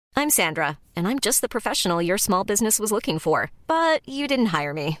I'm Sandra, and I'm just the professional your small business was looking for. But you didn't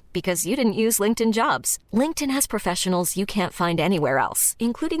hire me because you didn't use LinkedIn Jobs. LinkedIn has professionals you can't find anywhere else,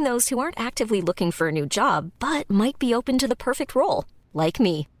 including those who aren't actively looking for a new job, but might be open to the perfect role, like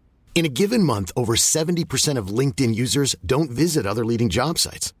me. In a given month, over 70% of LinkedIn users don't visit other leading job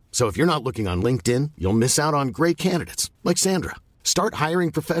sites. So if you're not looking on LinkedIn, you'll miss out on great candidates like Sandra. Start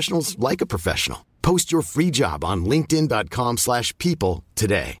hiring professionals like a professional. Post your free job on linkedin.com/people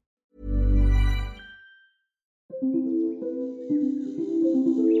today.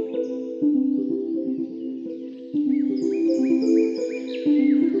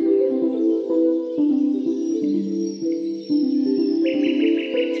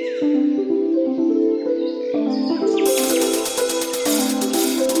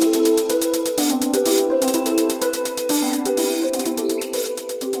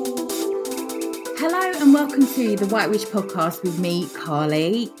 Welcome to the White Witch podcast with me,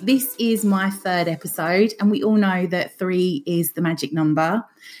 Carly. This is my third episode, and we all know that 3 is the magic number.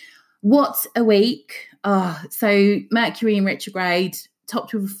 What a week. So Mercury in retrograde,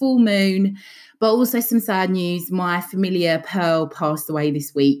 topped with a full moon, but also some sad news. My familiar Pearl passed away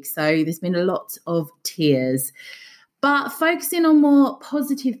this week, so there's been a lot of tears. But focusing on more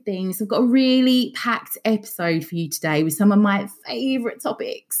positive things, I've got a really packed episode for you today with some of my favourite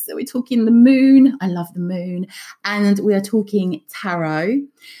topics. So we're talking the moon. I love the moon. And we are talking tarot.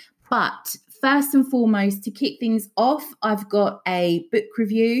 But first and foremost, to kick things off, I've got a book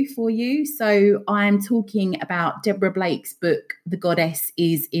review for you. So I'm talking about Deborah Blake's book, The Goddess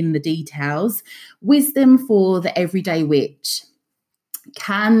is in the Details, Wisdom for the Everyday Witch.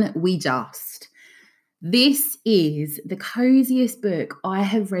 Can we just? This is the coziest book I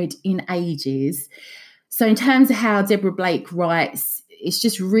have read in ages. So in terms of how Deborah Blake writes, it's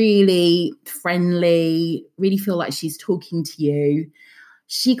just really friendly, really feel like she's talking to you.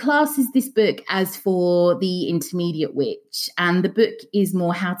 She classes this book as for the intermediate witch, and the book is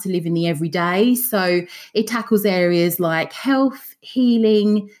more how to live in the everyday. So it tackles areas like health,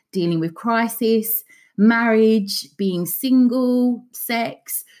 healing, dealing with crisis, marriage, being single,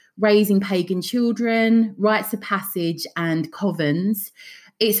 sex, raising pagan children, rites of passage, and covens.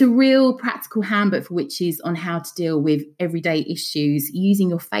 It's a real practical handbook for witches on how to deal with everyday issues using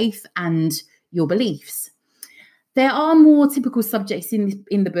your faith and your beliefs. There are more typical subjects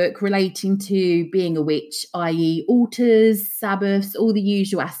in the book relating to being a witch, i.e. altars, Sabbaths, all the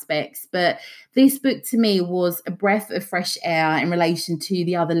usual aspects. But this book to me was a breath of fresh air in relation to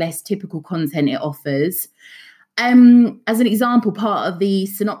the other less typical content it offers. As an example, part of the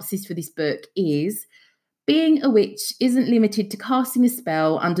synopsis for this book is being a witch isn't limited to casting a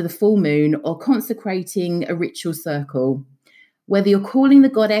spell under the full moon or consecrating a ritual circle. Whether you're calling the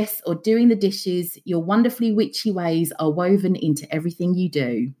goddess or doing the dishes, your wonderfully witchy ways are woven into everything you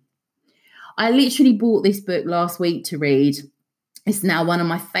do. I literally bought this book last week to read. It's now one of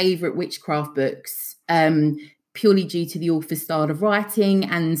my favourite witchcraft books. Purely due to the author's style of writing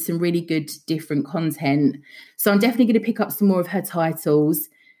and some really good different content. So I'm definitely going to pick up some more of her titles.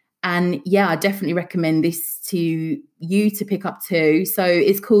 And yeah, I definitely recommend this to you to pick up too. So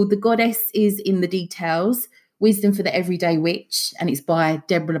it's called The Goddess is in the Details, Wisdom for the Everyday Witch, and it's by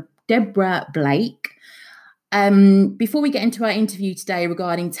Deborah Blake. Before we get into our interview today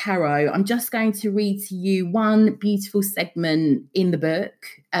regarding tarot, I'm just going to read to you one beautiful segment in the book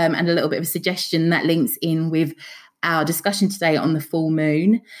and a little bit of a suggestion that links in with our discussion today on the full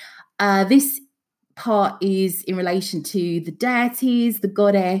moon. This part is in relation to the deities, the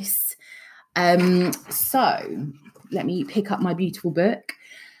goddess. So let me pick up my beautiful book.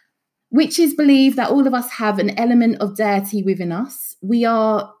 Witches believe that all of us have an element of deity within us. We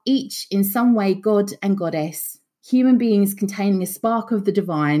are each in some way God and goddess, human beings containing a spark of the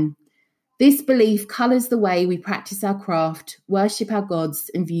divine. This belief colours the way we practice our craft, worship our gods,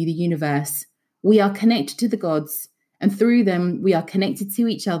 and view the universe. We are connected to the gods, and through them we are connected to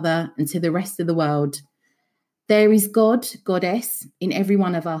each other and to the rest of the world. There is God, goddess, in every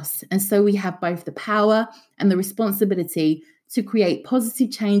one of us, and so we have both the power and the responsibility to create positive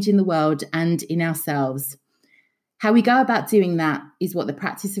change in the world and in ourselves. How we go about doing that is what the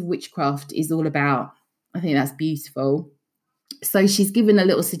practice of witchcraft is all about. I think that's beautiful. So she's given a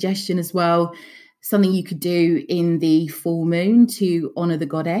little suggestion as well, something you could do in the full moon to honour the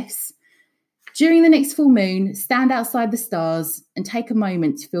goddess. During the next full moon, stand outside the stars and take a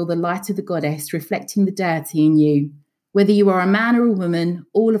moment to feel the light of the goddess reflecting the deity in you. Whether you are a man or a woman,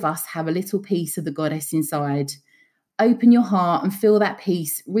 all of us have a little piece of the goddess inside. Open your heart and feel that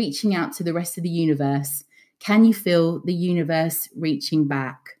peace reaching out to the rest of the universe. Can you feel the universe reaching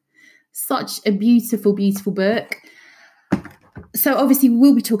back? Such a beautiful, beautiful book. So obviously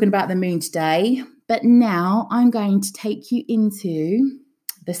we'll be talking about the moon today, but now I'm going to take you into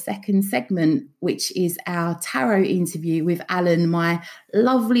the second segment, which is our tarot interview with Alan, my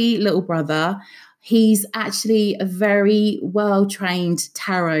lovely little brother. He's actually a very well-trained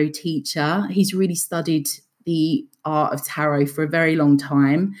tarot teacher. He's really studied the art of tarot for a very long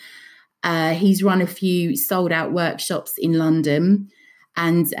time. He's run a few sold-out workshops in London,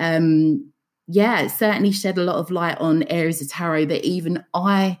 and certainly shed a lot of light on areas of tarot that even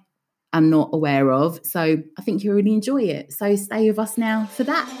I am not aware of. So I think you'll really enjoy it. So stay with us now for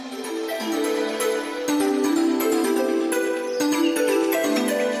that.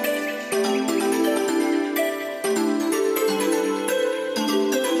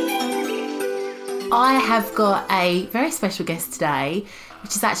 I have got a very special guest today,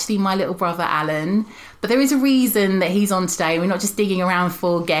 which is actually my little brother, Alan. But there is a reason that he's on today. We're not just digging around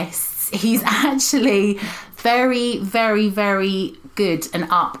for guests. He's actually very, very, very good and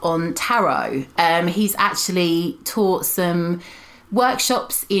up on tarot. He's actually taught some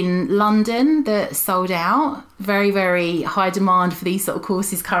workshops in London that sold out. Very, very high demand for these sort of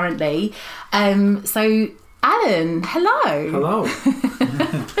courses currently. So, Alan, hello. Hello.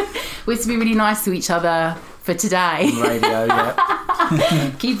 We're to be really nice to each other for today. Radio,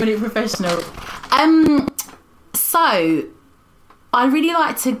 yeah. Keeping it professional. So, I'd really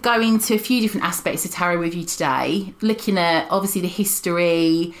like to go into a few different aspects of tarot with you today, looking at obviously the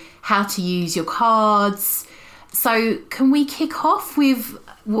history, how to use your cards. So, can we kick off with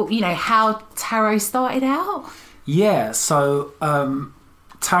how tarot started out? Yeah, so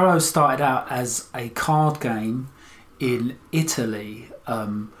tarot started out as a card game in Italy,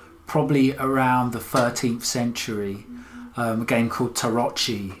 probably around the 13th century. A game called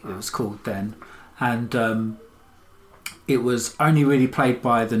Tarocchi, it was called then. And it was only really played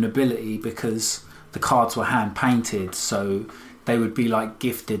by the nobility because the cards were hand painted, so they would be like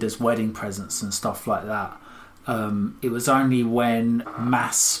gifted as wedding presents and stuff like that. It was only when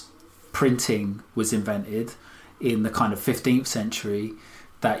mass printing was invented in the kind of 15th century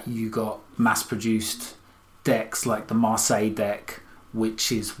that you got mass produced decks like the Marseille deck,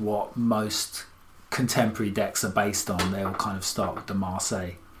 which is what most contemporary decks are based on. They all kind of start with the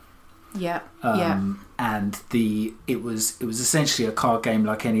Marseille. Yeah. And it was essentially a card game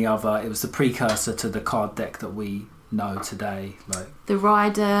like any other. It was the precursor to the card deck that we know today, like the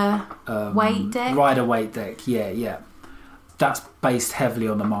Rider Waite deck. Rider Waite deck, yeah. That's based heavily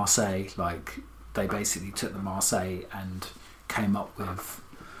on the Marseille. Like they basically took the Marseille and came up with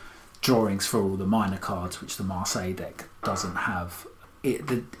drawings for all the minor cards, which the Marseille deck doesn't have.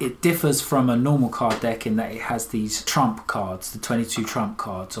 It differs from a normal card deck in that it has these trump cards, the 22 trump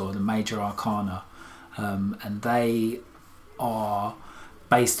cards or the major arcana, and they are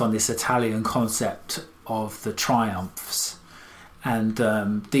based on this Italian concept of the triumphs. And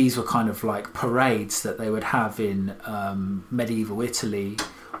these were kind of like parades that they would have in medieval Italy,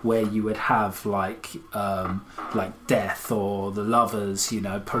 where you would have like death or the lovers,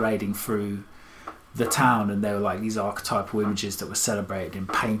 parading through the town, and they were like these archetypal images that were celebrated in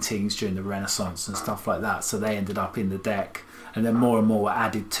paintings during the Renaissance and stuff like that. So they ended up in the deck, and then more and more were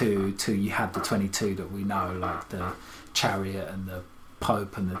added to you had the 22 that we know, like the Chariot and the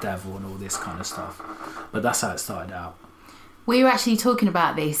Pope and the Devil and all this kind of stuff. But that's how it started out. We were actually talking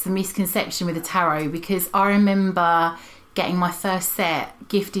about this, the misconception with the tarot, because I remember getting my first set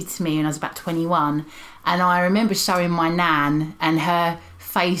gifted to me when I was about 21, and I remember showing my nan, and her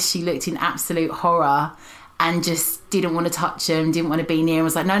face, she looked in absolute horror and just didn't want to touch them, didn't want to be near them,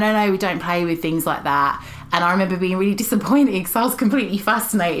 was like, no, we don't play with things like that. And I remember being really disappointed because I was completely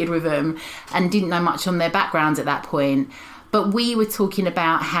fascinated with them and didn't know much on their backgrounds at that point. But we were talking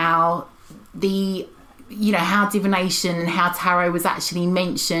about how how divination and how tarot was actually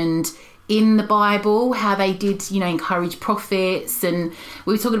mentioned in the Bible, how they did, encourage prophets, and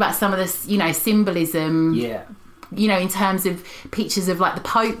we were talking about some of this, symbolism. Yeah. In terms of pictures of like the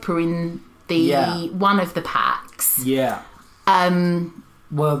Pope or in the one of the packs. Yeah.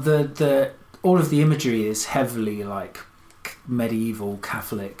 Well, the all of the imagery is heavily like medieval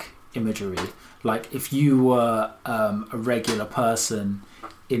Catholic imagery. Like if you were a regular person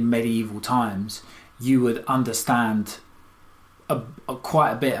in medieval times, you would understand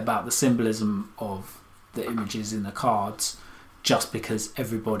quite a bit about the symbolism of the images in the cards, just because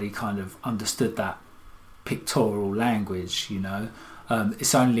everybody kind of understood that pictorial language.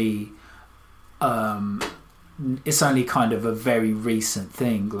 It's only kind of a very recent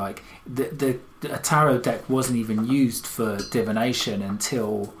thing. Like a tarot deck wasn't even used for divination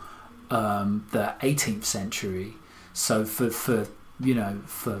until the 18th century. So for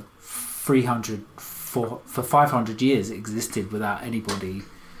 300, for 500 years it existed without anybody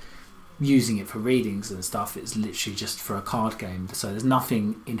using it for readings and stuff. It's literally just for a card game. So there's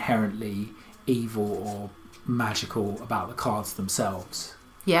nothing inherently evil or magical about the cards themselves.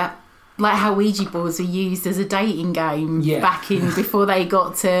 Yeah. Like how Ouija boards were used as a dating game back in before they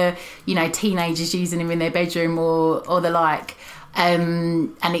got to, you know, teenagers using them in their bedroom or the like.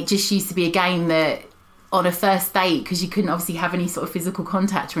 And it just used to be a game that on a first date, because you couldn't obviously have any sort of physical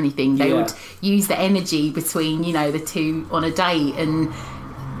contact or anything, they would use the energy between, you know, the two on a date, and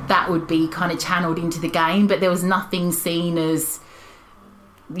that would be kind of channeled into the game. But there was nothing seen as,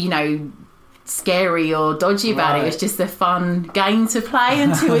 you know, scary or dodgy about it. It was just a fun game to play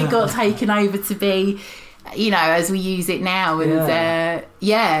until it got taken over to be, you know, as we use it now.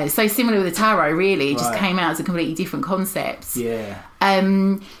 And so similar with the tarot, really. It just came out as a completely different concept.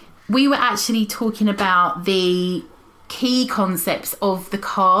 We were actually talking about the key concepts of the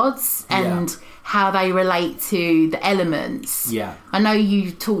cards and how they relate to the elements. I know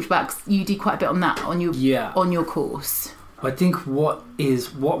you talked about, you did quite a bit on that on your course. I think what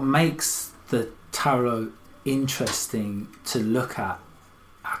makes the tarot interesting to look at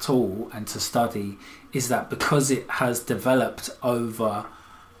all and to study is that because it has developed over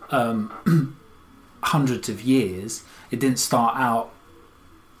hundreds of years, it didn't start out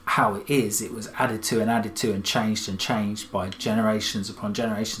how it is. It was added to and changed by generations upon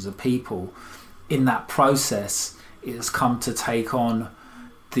generations of people. In that process, it has come to take on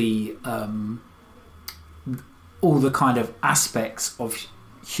the all the kind of aspects of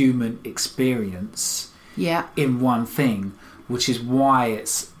human experience in one thing, which is why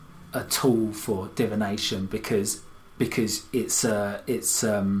it's a tool for divination, because it's almost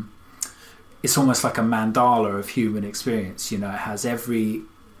like a mandala of human experience. You know, it has every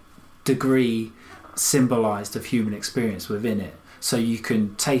degree symbolized of human experience within it, so you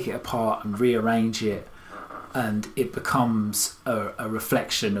can take it apart and rearrange it, and it becomes a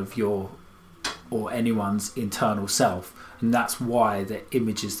reflection of your or anyone's internal self. And that's why the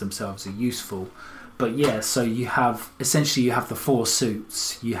images themselves are useful. But so you have the four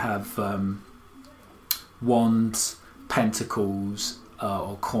suits. You have wands, pentacles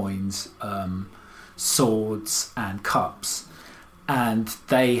or coins, swords and cups, and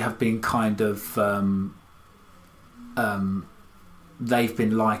they have been kind of they've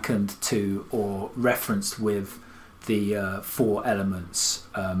been likened to or referenced with the four elements.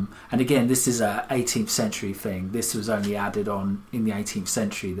 And again, this is a 18th century thing. This was only added on in the 18th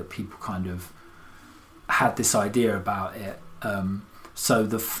century, that people kind of had this idea about it. So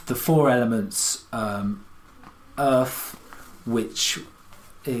the four elements, earth, which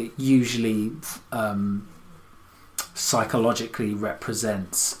usually psychologically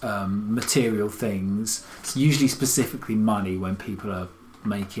represents material things. It's usually specifically money when people are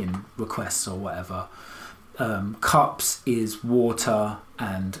making requests or whatever. Cups is water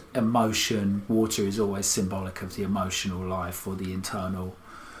and emotion. Water is always symbolic of the emotional life or the internal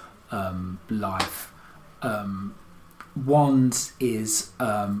life. Wands is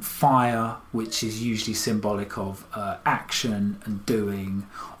fire, which is usually symbolic of action and doing,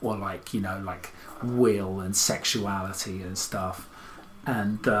 or like, you know, like will and sexuality and stuff.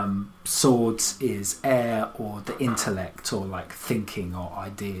 And swords is air or the intellect, or like thinking or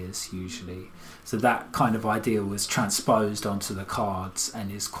ideas usually. So that kind of idea was transposed onto the cards,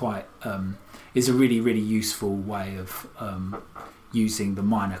 and is quite is a really, really useful way of using the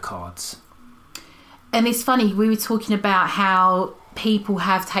minor cards. And it's funny, we were talking about how people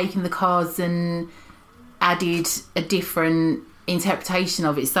have taken the cards and added a different interpretation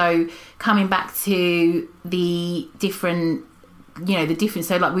of it. So coming back to the different, you know, the different,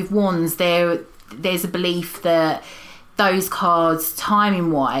 so like with wands, there's a belief that those cards,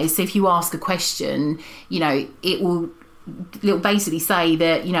 timing wise, so if you ask a question, you know, it'll basically say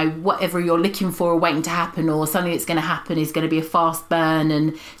that, you know, whatever you're looking for or waiting to happen, or something that's going to happen, is going to be a fast burn,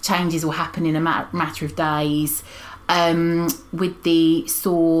 and changes will happen in a matter of days. With the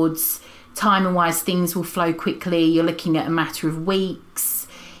swords, timing wise, things will flow quickly. You're looking at a matter of weeks.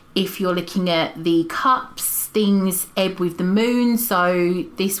 If you're looking at the cups, things ebb with the moon, so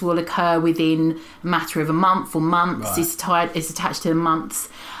this will occur within a matter of a month or months. Right. It's attached to the months.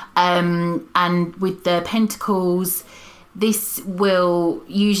 And with the pentacles, this will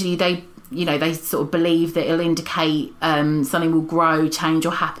usually, they sort of believe that it'll indicate something will grow, change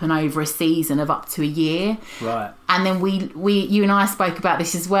or happen over a season of up to a year. Right. And then you and I spoke about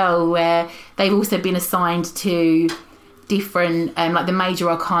this as well, where they've also been assigned to different, like the major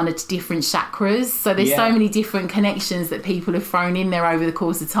arcana, to different chakras. So there's so many different connections that people have thrown in there over the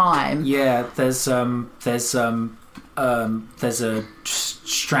course of time. Yeah, there's a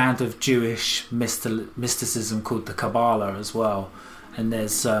strand of Jewish mysticism called the Kabbalah as well, and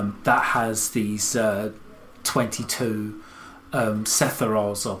there's that has these 22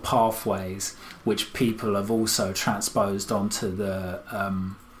 setharos or pathways, which people have also transposed onto the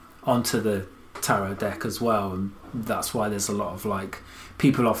tarot deck as well, and that's why there's a lot of like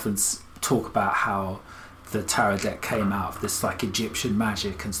people often talk about how the tarot deck came out of this like Egyptian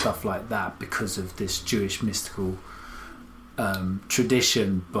magic and stuff like that because of this Jewish mystical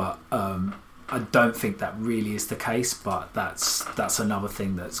tradition, but I don't think that really is the case, but that's another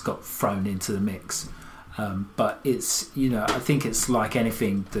thing that's got thrown into the mix. But it's, you know, I think it's like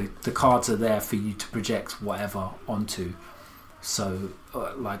anything, the cards are there for you to project whatever onto. So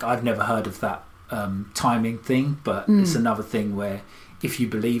like I've never heard of that timing thing, but it's another thing where if you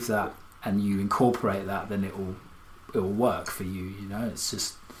believe that and you incorporate that, then it will work for you, you know.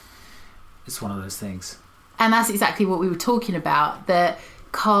 It's one of those things. And that's exactly what we were talking about, that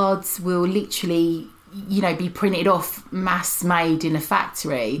cards will literally, you know, be printed off, mass made in a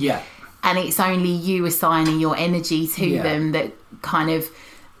factory. Yeah. And it's only you assigning your energy to them that kind of,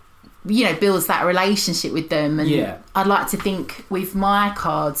 you know, builds that relationship with them. And I'd like to think with my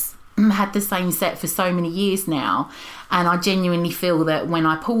cards, had the same set for so many years now, and I genuinely feel that when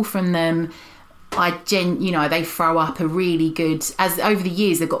I pull from them, you know, they throw up a really good, as over the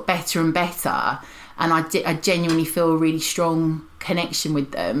years they've got better and better, and I genuinely feel a really strong connection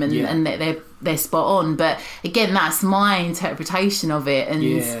with them, and that they're spot on. But again, that's my interpretation of it,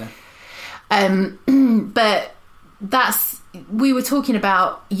 and but we were talking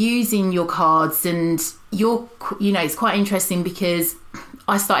about using your cards, and you know, it's quite interesting because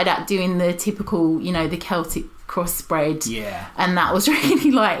I started out doing the typical, you know, the Celtic cross spread, and that was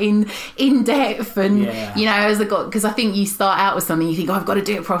really like in depth, and you know, because I think you start out with something, you think, oh, I've got to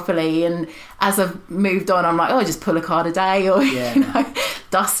do it properly, and as I've moved on, I'm like, oh, just pull a card a day, or you know,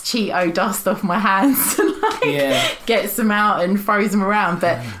 dust Cheeto dust off my hands and like get some out and throws them around.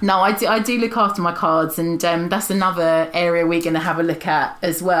 But no, I do look after my cards, and that's another area we're going to have a look at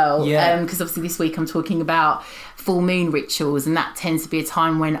as well, because obviously this week I'm talking about full moon rituals, and that tends to be a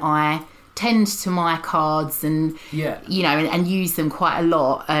time when I tend to my cards and you know, and use them quite a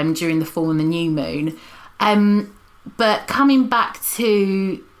lot during the full and the new moon. But coming back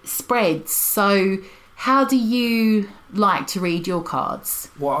to spreads, so how do you like to read your cards?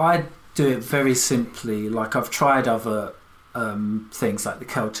 Well, I do it very simply. Like I've tried other things like the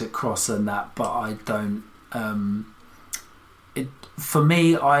Celtic cross and that, but I don't for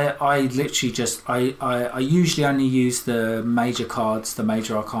me, I literally just I usually only use the major cards, the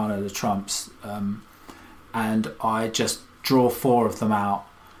major arcana, the trumps, and I just draw 4 of them out.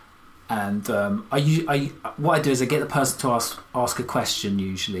 And what I do is I get the person to ask a question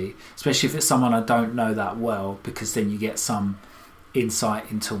usually, especially if it's someone I don't know that well, because then you get some insight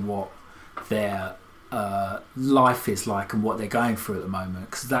into what their life is like and what they're going through at the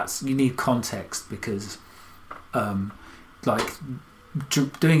moment. Because you need context, because like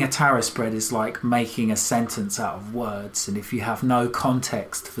doing a tarot spread is like making a sentence out of words, and if you have no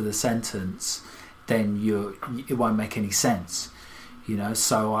context for the sentence, then it won't make any sense, you know.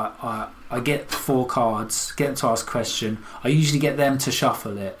 So I get 4 cards, get them to ask a question. I usually get them to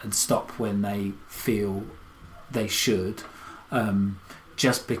shuffle it and stop when they feel they should,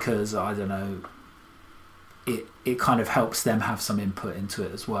 just because, I don't know, it kind of helps them have some input into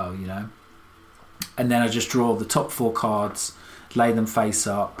it as well, you know. And then I just draw the top 4 cards, lay them face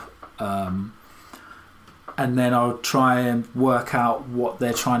up, and then I'll try and work out what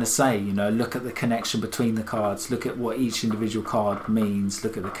they're trying to say, you know. Look at the connection between the cards, look at what each individual card means,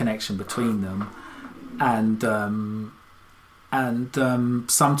 look at the connection between them, and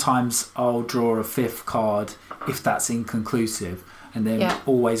sometimes I'll draw a 5th card if that's inconclusive, and then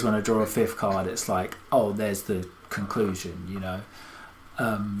always when I draw a 5th card, it's like, oh, there's the conclusion, you know.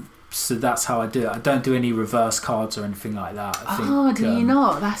 So that's how I do it. I don't do any reverse cards or anything like that. I think, do you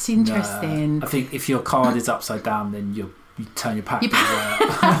not? That's interesting. I think if your card is upside down, then you turn your pack. A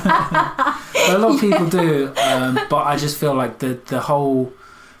lot of people do, but I just feel like the whole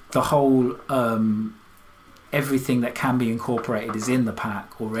everything that can be incorporated is in the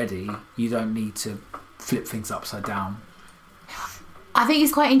pack already. You don't need to flip things upside down. I think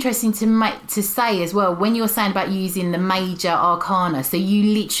it's quite interesting to say as well, when you're saying about using the major arcana, so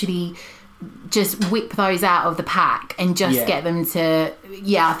you literally just whip those out of the pack and just get them to,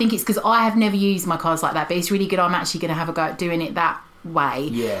 I think it's because I have never used my cards like that, but it's really good. I'm actually going to have a go at doing it that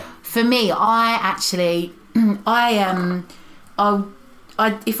way. For me, I actually if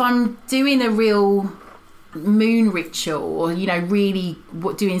I'm doing a real moon ritual, or, you know, really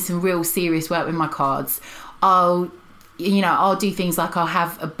doing some real serious work with my cards, I'll you know, I'll do things like I'll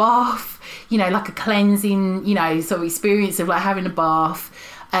have a bath, you know, like a cleansing, you know, sort of experience of like having a bath.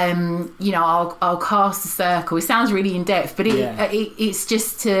 You know, I'll cast a circle. It sounds really in depth, but it's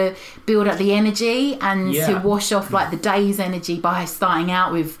just to build up the energy and to wash off like the day's energy by starting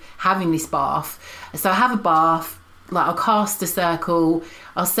out with having this bath. So I have a bath, like I'll cast a circle,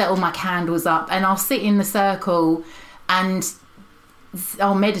 I'll set all my candles up, and I'll sit in the circle and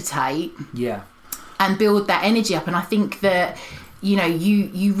I'll meditate. Yeah. And build that energy up. And I think that, you know,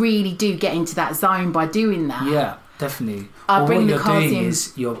 you really do get into that zone by doing that. Yeah. Definitely. What you're doing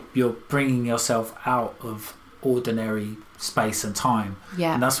is you're bringing yourself out of ordinary space and time.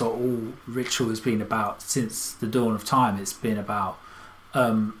 Yeah. And that's what all ritual has been about since the dawn of time. It's been about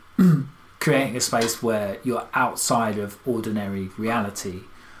creating a space where you're outside of ordinary reality.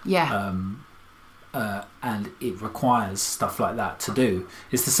 Yeah. And it requires stuff like that to do.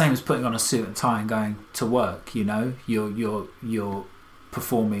 It's the same as putting on a suit and tie and going to work. You know, you're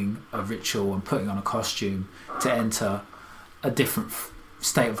performing a ritual and putting on a costume to enter a different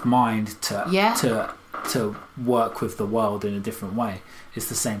state of mind to work with the world in a different way. It's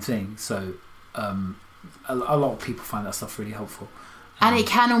the same thing. So a lot of people find that stuff really helpful. And it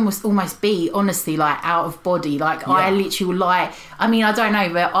can almost be, honestly, like out of body. Like I literally light, I mean, I don't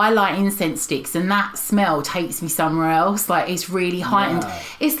know, but I light incense sticks and that smell takes me somewhere else. Like it's really heightened. Yeah.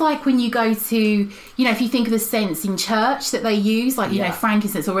 It's like when you go to, you know, if you think of the scents in church that they use, like, you know,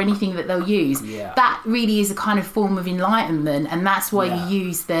 frankincense or anything that they'll use, that really is a kind of form of enlightenment. And that's why you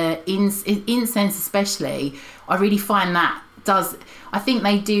use the incense especially. I really find that I think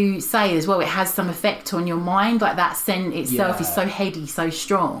they do say as well, it has some effect on your mind. Like that scent itself is so heady, so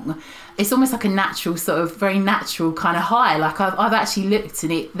strong. It's almost like a natural sort of very natural kind of high. Like I've actually looked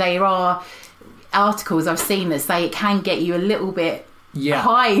at it. There are articles I've seen that say it can get you a little bit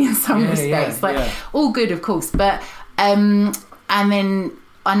high in some respects. All good, of course. But and then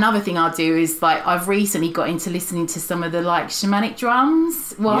another thing I'll do is like I've recently got into listening to some of the like shamanic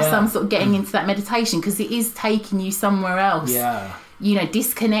drums whilst I'm sort of getting into that meditation, because it is taking you somewhere else. Yeah. You know,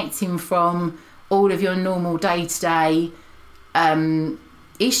 disconnecting from all of your normal day-to-day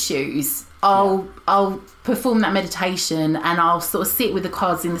issues. I'll perform that meditation and I'll sort of sit with the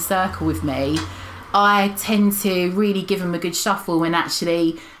cards in the circle with me. I tend to really give them a good shuffle and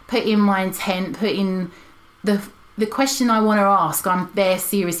actually put in my intent, put in the question I want to ask. I'm there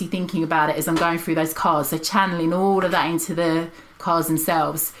seriously thinking about it as I'm going through those cards. So channeling all of that into the cards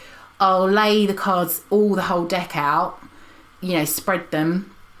themselves. I'll lay the cards, the whole deck out, you know, spread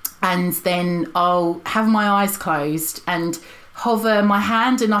them, and then I'll have my eyes closed and hover my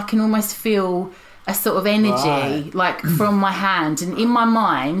hand, and I can almost feel a sort of energy like from my hand. And in my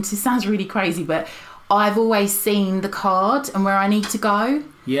mind, it sounds really crazy, but I've always seen the card and where I need to go.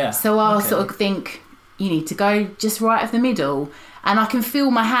 Yeah. So I'll sort of think, you need to go just right of the middle, and I can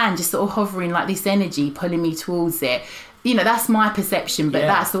feel my hand just sort of hovering, like this energy pulling me towards it. You know, that's my perception, but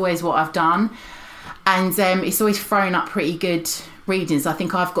that's always what I've done. And it's always thrown up pretty good readings. I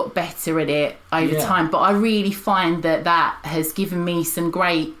think I've got better at it over time, but I really find that has given me some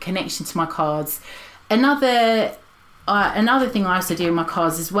great connection to my cards. Another thing I also do in my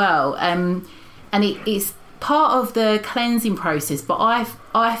cards as well, and it's part of the cleansing process, but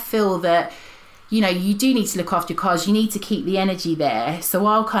I feel that, you know, you do need to look after your cards. You need to keep the energy there. So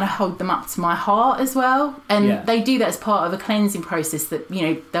I'll kind of hold them up to my heart as well. And they do that as part of a cleansing process that, you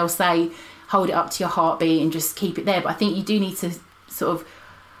know, they'll say, hold it up to your heartbeat and just keep it there. But I think you do need to sort of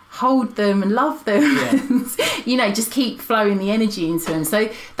hold them and love them. Yeah. You know, just keep flowing the energy into them. So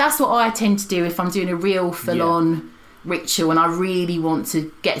that's what I tend to do if I'm doing a real full-on ritual and I really want to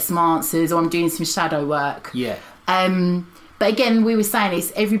get some answers, or I'm doing some shadow work. Yeah. But again, we were saying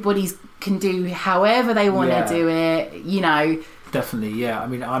everybody's can do however they want to do it, you know. Definitely, yeah. I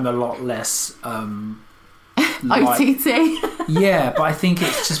mean, I'm a lot less OTT. Yeah, but I think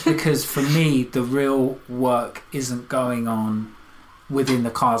it's just because for me the real work isn't going on within the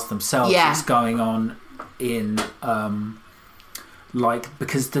cards themselves. It's going on in like,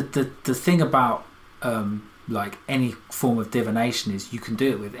 because the thing about like any form of divination is you can do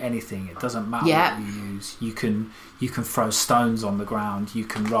it with anything. It doesn't matter what you use. You can throw stones on the ground, you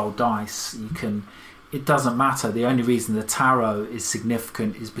can roll dice, it doesn't matter. The only reason the tarot is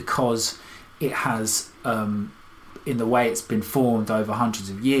significant is because it has in the way it's been formed over hundreds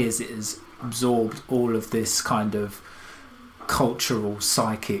of years, it has absorbed all of this kind of cultural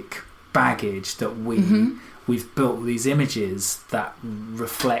psychic baggage that we've built these images that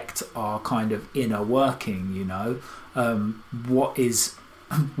reflect our kind of inner working, you know. What is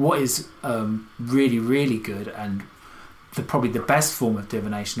really, really good, and probably the best form of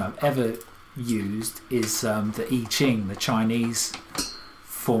divination I've ever used is the I Ching, the Chinese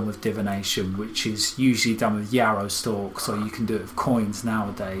form of divination, which is usually done with yarrow stalks, or you can do it with coins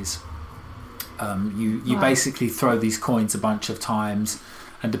nowadays. You basically throw these coins a bunch of times,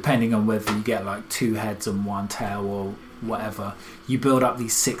 and depending on whether you get like 2 heads and 1 tail or whatever, you build up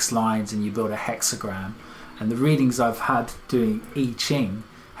these 6 lines and you build a hexagram. And the readings I've had doing I Ching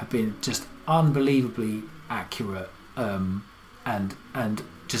have been just unbelievably accurate, and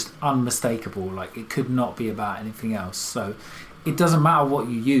just unmistakable. Like, it could not be about anything else. So it doesn't matter what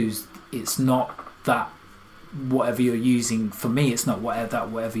you use. It's not that whatever you're using, for me, it's not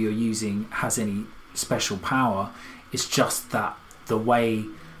whatever you're using has any special power. It's just that the way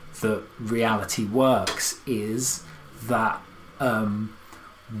that reality works is that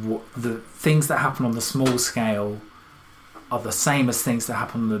the things that happen on the small scale are the same as things that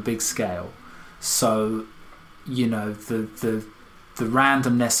happen on the big scale. So, you know, the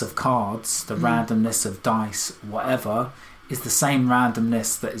randomness of cards, the randomness of dice, whatever, is the same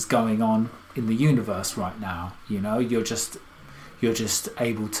randomness that is going on in the universe right now. You know, you're just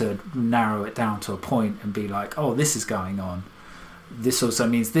able to narrow it down to a point and be like, oh, this is going on. This also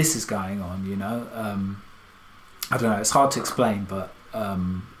means this is going on. You know, I don't know. It's hard to explain, but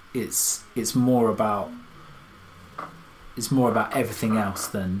it's more about everything else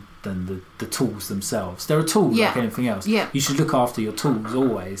than the tools themselves. There are tools like anything else. Yeah. You should look after your tools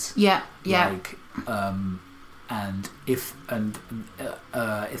always. Yeah. Yeah. Like, and if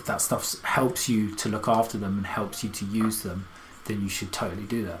that stuff helps you to look after them and helps you to use them, then you should totally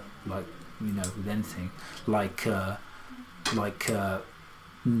do that. Like, you know, with anything, like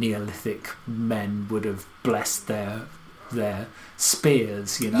Neolithic men would have blessed their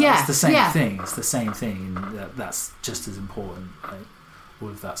spears. You know, it's the same thing. It's the same thing. That's just as important. Like, all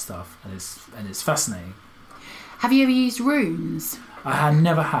of that stuff, and it's fascinating. Have you ever used runes? I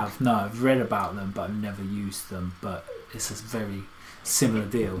never have. No, I've read about them, but I've never used them. But it's a very similar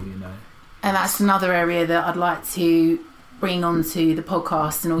deal, you know. And that's another area that I'd like to bring onto the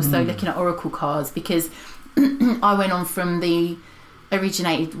podcast, and also looking at oracle cards, because I went on from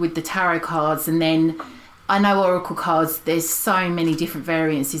originated with the tarot cards, and then I know oracle cards, there's so many different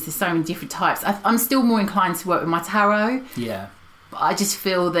variances, there's so many different types. I'm still more inclined to work with my tarot. Yeah. I just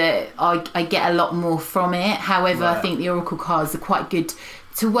feel that I get a lot more from it. However, I think the oracle cards are quite good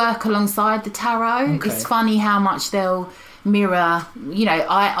to work alongside the tarot. Okay. It's funny how much they'll mirror. You know,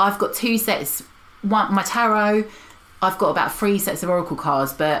 I've got 2 sets. My tarot, I've got about 3 sets of oracle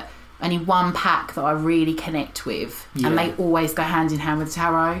cards, but only 1 pack that I really connect with. Yeah. And they always go hand in hand with the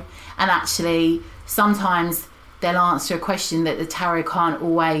tarot. And actually, sometimes they'll answer a question that the tarot can't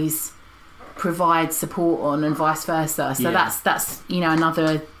always provide support on, and vice versa. So that's you know,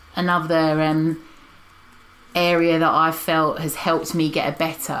 another area that I've felt has helped me get a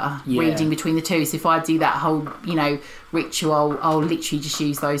better reading between the two. So if I do that whole, you know, ritual, I'll literally just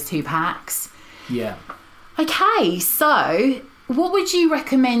use those 2 packs. Yeah. Okay, so what would you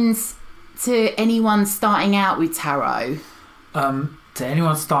recommend to anyone starting out with tarot? To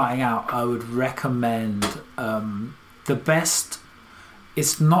anyone starting out, I would recommend the best.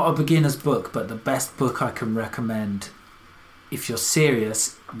 It's not a beginner's book, but the best book I can recommend if you're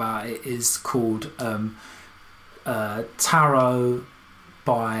serious about it is called Tarot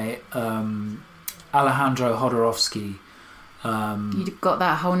by Alejandro Jodorowsky. You've got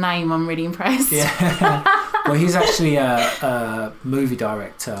that whole name, I'm really impressed. Yeah. Well, he's actually a movie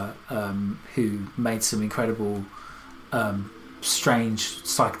director who made some incredible strange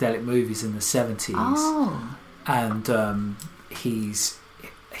psychedelic movies in the 70s. Oh. And he's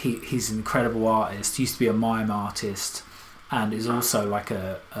an incredible artist. He used to be a mime artist, and is also like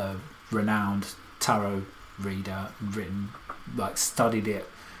a renowned tarot reader. Studied it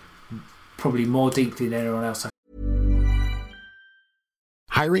probably more deeply than anyone else.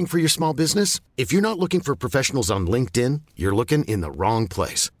 Hiring for your small business? If you're not looking for professionals on LinkedIn, you're looking in the wrong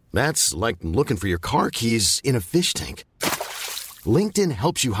place. That's like looking for your car keys in a fish tank. LinkedIn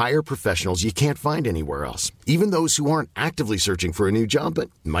helps you hire professionals you can't find anywhere else, even those who aren't actively searching for a new job but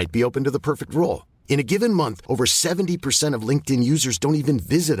might be open to the perfect role. In a given month, over 70% of LinkedIn users don't even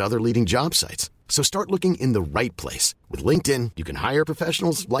visit other leading job sites. So start looking in the right place. With LinkedIn, you can hire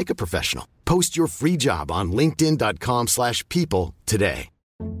professionals like a professional. Post your free job on linkedin.com/people today.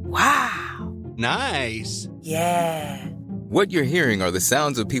 Wow. Nice. Yeah. What you're hearing are the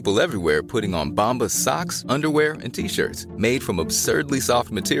sounds of people everywhere putting on Bombas socks, underwear, and T-shirts made from absurdly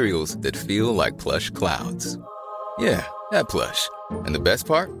soft materials that feel like plush clouds. Yeah, that plush. And the best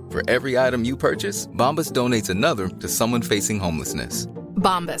part? For every item you purchase, Bombas donates another to someone facing homelessness.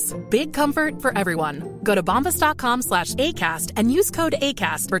 Bombas. Big comfort for everyone. Go to bombas.com/ACAST and use code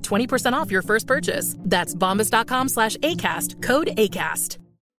ACAST for 20% off your first purchase. That's bombas.com/ACAST, code ACAST.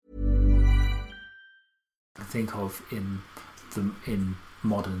 I think of in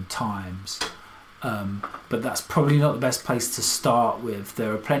modern times. But that's probably not the best place to start with.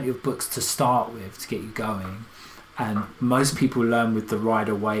 There are plenty of books to start with to get you going. And most people learn with the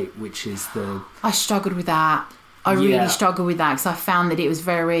Rider-Waite, which is the... I struggled with that. I really struggled with that because I found that it was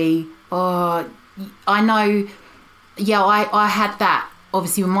very... I know... Yeah, I had that,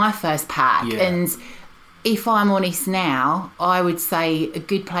 obviously, with my first pack. Yeah. And if I'm honest now, I would say a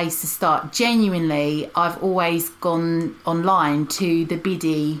good place to start. Genuinely, I've always gone online to the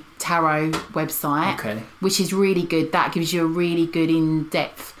Biddy Tarot website, which is really good. That gives you a really good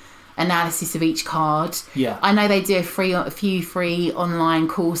in-depth analysis of each card. Yeah, I know they do a few free online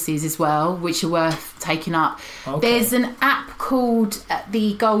courses as well, which are worth taking up. There's an app called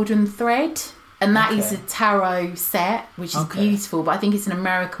the Golden Thread, and that is a tarot set, which is beautiful, but I think it's an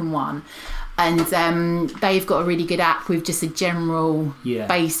American one. And they've got a really good app with just a general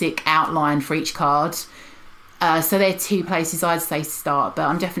basic outline for each card. So they're two places I'd say to start, but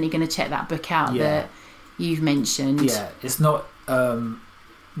I'm definitely going to check that book out that you've mentioned. Yeah, it's not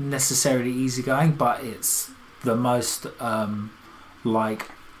necessarily easygoing, but it's the most I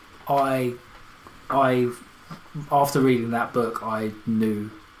after reading that book, I knew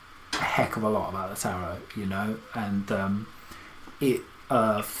a heck of a lot about the tarot, you know, and it.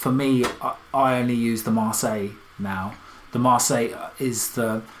 For me, I only use the Marseille now. The Marseille is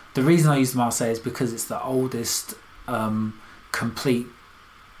the reason I use the Marseille is because it's the oldest complete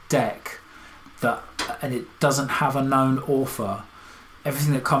deck and it doesn't have a known author.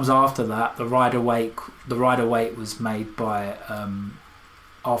 Everything that comes after that, the Rider-Waite was made by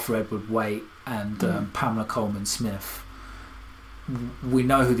Arthur Edward Waite and Pamela Coleman Smith. We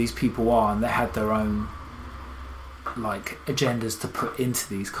know who these people are, and they had their own agendas to put into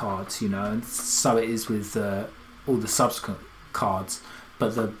these cards, you know, and so it is with all the subsequent cards.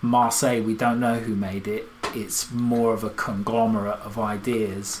 But the Marseille, we don't know who made it. It's more of a conglomerate of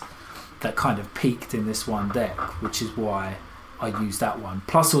ideas that kind of peaked in this one deck, which is why I use that one.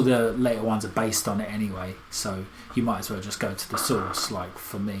 Plus all the later ones are based on it anyway, so you might as well just go to the source, like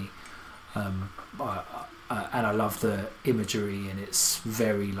for me. And I love the imagery, and it's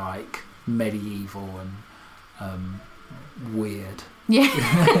very medieval and weird. Yeah.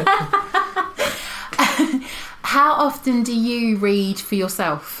 How often do you read for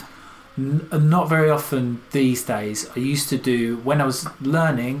yourself? Not very often these days. I used to do, when I was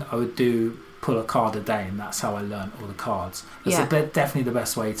learning, I would pull a card a day, and that's how I learned all the cards. That's definitely the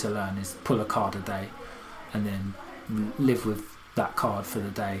best way to learn, is pull a card a day and then live with that card for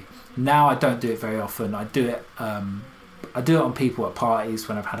the day. Now I don't do it very often. I do it on people at parties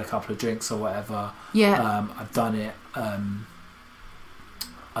when I've had a couple of drinks or whatever. Yeah. I've done it a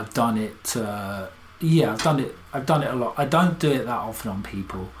lot. I don't do it that often on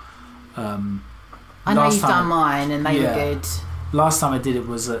people. I know you've done mine, and they were good. Last time I did it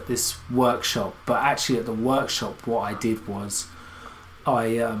was at this workshop, but actually at the workshop what I did was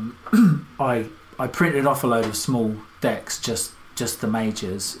I printed off a load of small decks, just the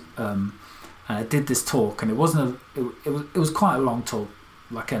majors, and I did this talk, and it was quite a long talk,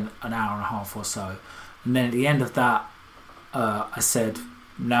 like an hour and a half or so. And then at the end of that, I said,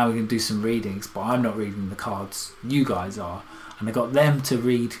 now we can do some readings, but I'm not reading the cards, you guys are. And I got them to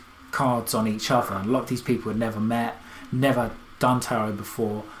read cards on each other, and a lot of these people had never met, never done tarot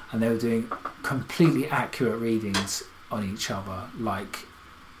before, and they were doing completely accurate readings on each other, like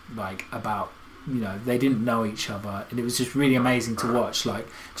about, you know, they didn't know each other, and it was just really amazing to watch,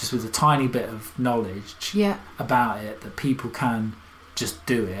 just with a tiny bit of knowledge about it, that people can just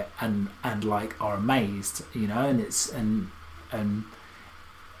do it and are amazed, you know. And it's and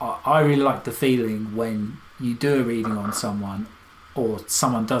I really like the feeling when you do a reading on someone, or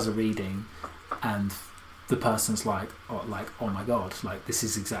someone does a reading, and the person's like, oh my god, this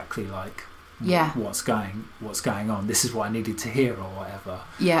is exactly what's going on. This is what I needed to hear, or whatever.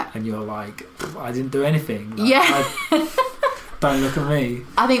 Yeah. And you're like, I didn't do anything. Don't look at me.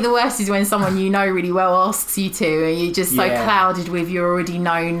 I think the worst is when someone you know really well asks you to, and you're just so clouded with your already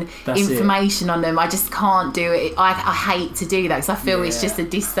known information on them. I just can't do it. I hate to do that, because I feel it's just a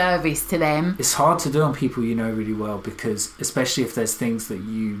disservice to them. It's hard to do on people you know really well, because especially if there's things that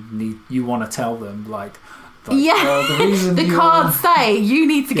you want to tell them, the reason the cards say you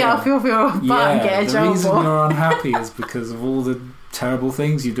need to get off your butt and get a job. The reason you're unhappy is because of all the terrible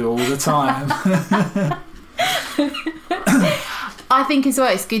things you do all the time. I think as well,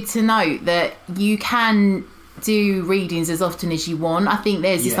 it's good to note that you can do readings as often as you want. I think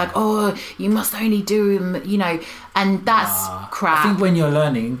there's this like, oh, you must only do them, you know, and that's crap. I think when you're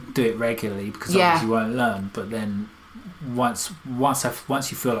learning, do it regularly, because otherwise you won't learn. But then once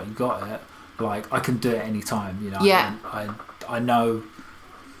you feel like you got it, like I can do it anytime, you know. Yeah. I know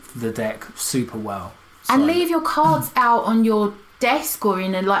the deck super well. So. And leave your cards out on your desk or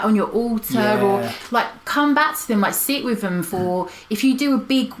in like on your altar, or like come back to them, like sit with them for, if you do a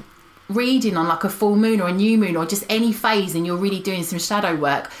big reading on like a full moon or a new moon or just any phase and you're really doing some shadow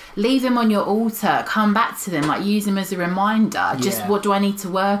work, leave them on your altar, come back to them, like use them as a reminder. Just what do I need to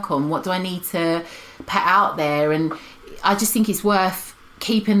work on, what do I need to put out there? And I just think it's worth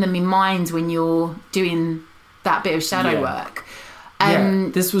keeping them in mind when you're doing that bit of shadow work.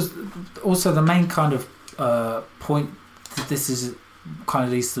 This was also the main kind of point. This is kind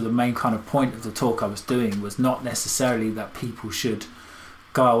of leads to the main kind of point of the talk I was doing, was not necessarily that people should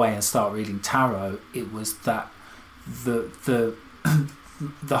go away and start reading tarot. It was that the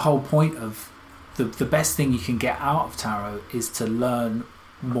whole point of the best thing you can get out of tarot is to learn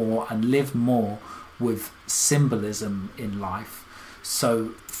more and live more with symbolism in life.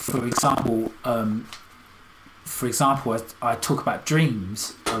 So, for example, I talk about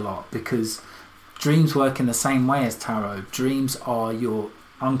dreams a lot, because dreams work in the same way as tarot. Dreams are your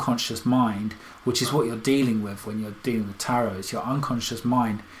unconscious mind, which is what you're dealing with when you're dealing with tarot. It's your unconscious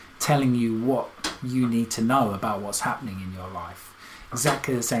mind telling you what you need to know about what's happening in your life.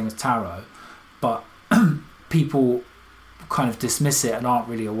 Exactly the same as tarot, but people kind of dismiss it and aren't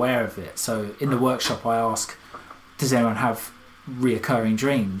really aware of it. So in the workshop I ask, does anyone have reoccurring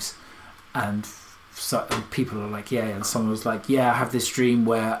dreams? And people are like, yeah. And someone was like, yeah, I have this dream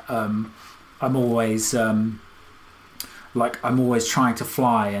where I'm always trying to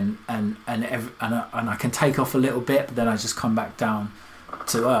fly and I can take off a little bit, but then I just come back down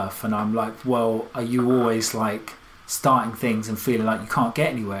to earth. And I'm like, well, are you always like starting things and feeling like you can't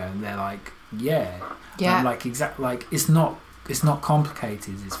get anywhere? And they're like, yeah. And I'm like, exactly, like it's not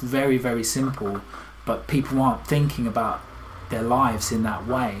complicated. It's very, very simple, but people aren't thinking about their lives in that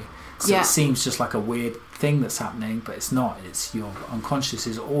way. So it seems just like a weird thing that's happening, but it's not. It's your unconscious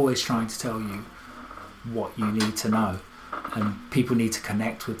is always trying to tell you what you need to know, and people need to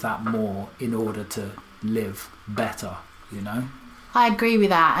connect with that more in order to live better, you know? I agree with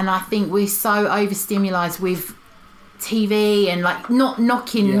that, and I think we're so overstimulated with TV and like not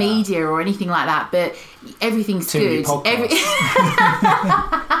knocking media or anything like that, but everything's too good. Many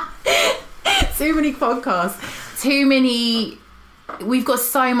Too many podcasts. Too many. We've got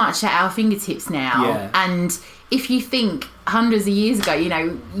so much at our fingertips now, and if you think hundreds of years ago, you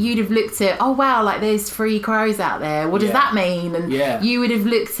know, you'd have looked at, oh wow, like there's 3 crows out there, what does that mean? And you would have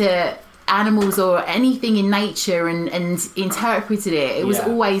looked at animals or anything in nature and interpreted it. It was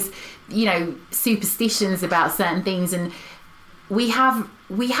always, you know, superstitions about certain things, and we have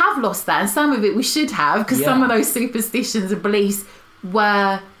lost that, and some of it we should have, because some of those superstitions and beliefs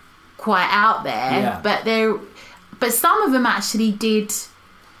were quite out there, but some of them actually did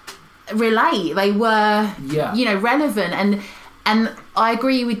relate. They were, you know, relevant, and I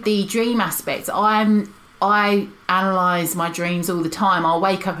agree with the dream aspect. I analyse my dreams all the time. I'll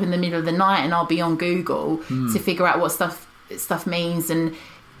wake up in the middle of the night and I'll be on Google to figure out what stuff means, and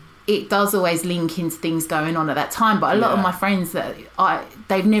it does always link into things going on at that time. But a lot of my friends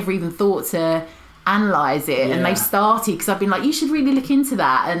they've never even thought to analyse it, and they've started because I've been like, you should really look into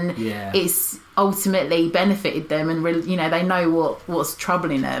that, and it's ultimately benefited them, and you know, they know what's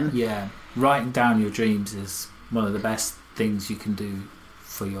troubling them. Writing down your dreams is one of the best things you can do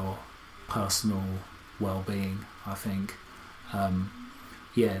for your personal well-being, I think.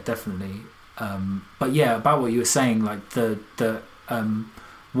 Definitely. But about what you were saying, like the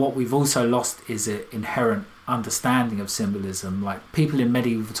what we've also lost is an inherent understanding of symbolism. Like people in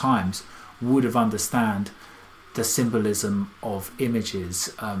medieval times would have understand the symbolism of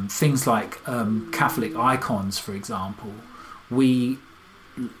images, things like Catholic icons, for example. We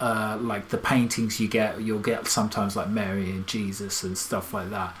like the paintings you'll get sometimes like Mary and Jesus and stuff like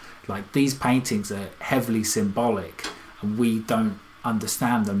that. Like these paintings are heavily symbolic, and we don't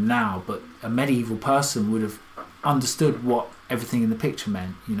understand them now, but a medieval person would have understood what everything in the picture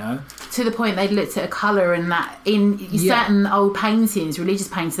meant, you know, to the point they'd looked at a colour, and that in certain old paintings, religious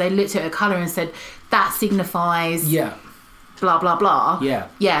paintings, they looked at a colour and said that signifies blah blah blah.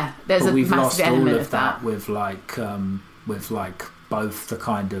 There's a massive element of that with like both the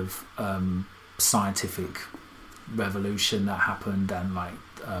kind of scientific revolution that happened and like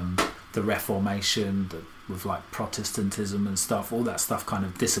the Reformation, with like Protestantism and stuff. All that stuff kind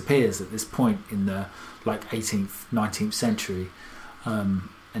of disappears at this point in the like 18th, 19th century, and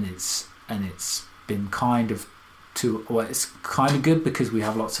it's been it's kind of good because we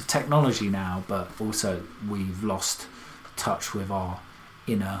have lots of technology now, but also we've lost touch with our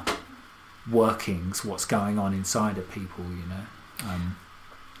inner workings, what's going on inside of people,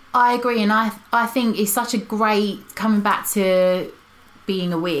 I agree, and I think it's such a great, coming back to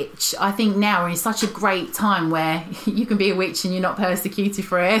being a witch, I think now is such a great time where you can be a witch and you're not persecuted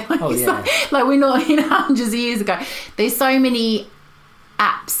for it. Like we're not hundreds of years ago. There's so many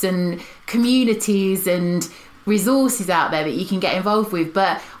apps and communities and resources out there that you can get involved with,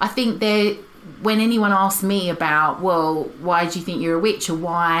 but I think when anyone asks me about, well, why do you think you're a witch, or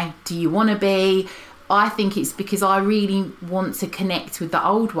why do you want to be, I think it's because I really want to connect with the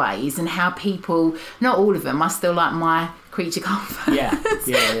old ways and how people, not all of them, I still like my creature comforts.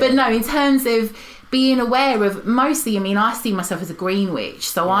 Yeah. But no, in terms of being aware of, mostly, I see myself as a green witch,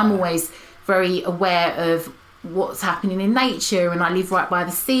 so I'm always very aware of what's happening in nature, and I live right by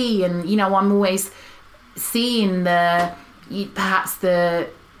the sea, and I'm always seeing perhaps the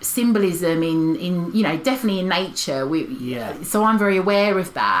symbolism in definitely in nature. So I'm very aware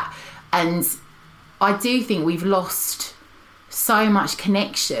of that, and I do think we've lost so much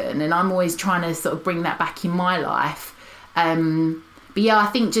connection, and I'm always trying to sort of bring that back in my life. But yeah, I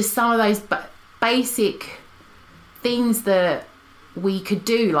think just some of those basic things that we could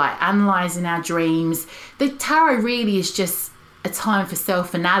do, like analysing our dreams. The tarot really is just a time for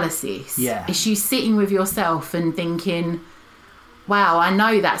self-analysis. Yeah. It's you sitting with yourself and thinking, wow, I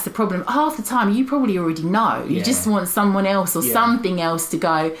know that's the problem. Half the time you probably already know. You just want someone else or something else to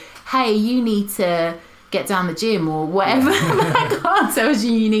go, hey, you need to get down the gym or whatever that card tells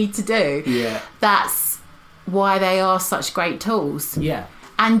you need to do. Yeah. That's why they are such great tools. Yeah.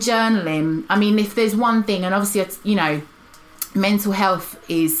 And journaling. If there's one thing, and obviously, mental health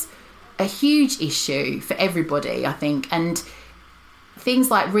is a huge issue for everybody, I think. And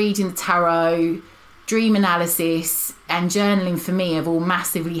things like reading the tarot, dream analysis, and journaling for me have all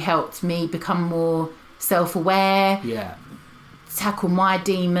massively helped me become more self-aware. Yeah. Tackle my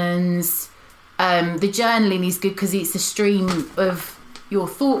demons. The journaling is good because it's a stream of your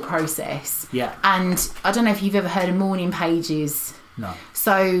thought process. Yeah. And I don't know if you've ever heard of morning pages. No.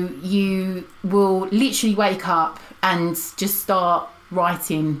 So you will literally wake up and just start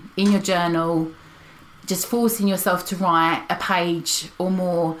writing in your journal, just forcing yourself to write a page or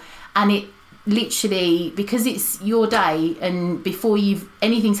more. And it literally, because it's your day, and before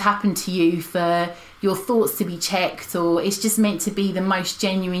anything's happened to you, for your thoughts to be checked, or it's just meant to be the most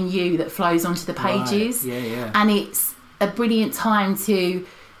genuine you that flows onto the pages. Right. Yeah. And it's a brilliant time to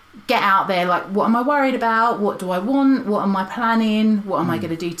get out there, like, what am I worried about? What do I want? What am I planning? What am I going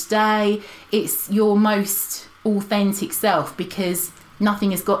to do today? It's your most authentic self, because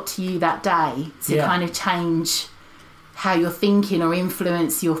nothing has got to you that day to kind of change how you're thinking or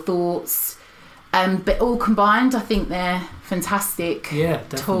influence your thoughts. But all combined, I think they're fantastic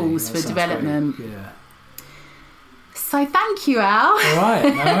tools for development. Great. Yeah. So thank you, Al. All right,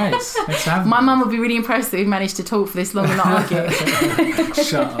 no worries. Thanks for having me. My mum would be really impressed that we've managed to talk for this long and not argue.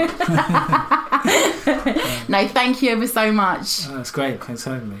 Shut up. No, thank you ever so much. Oh, that's great. Thanks for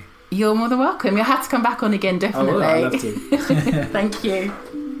having me. You're more than welcome. You'll have to come back on again, definitely. I'd love to. Thank you.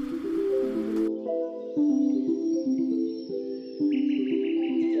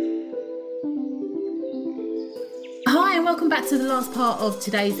 Hi, and welcome back to the last part of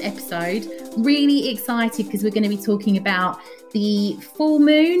today's episode. Really excited because we're going to be talking about the full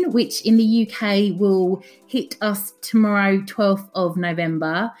moon, which in the UK will hit us tomorrow, 12th of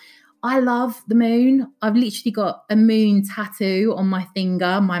November. I love the moon. I've literally got a moon tattoo on my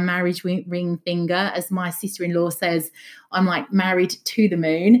finger, my marriage ring finger. As my sister-in-law says, I'm like married to the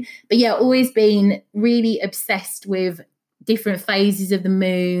moon. But yeah, always been really obsessed with different phases of the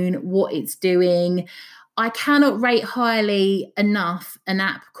moon, what it's doing. I cannot rate highly enough an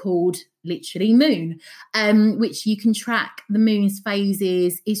app called literally Moon, which you can track the moon's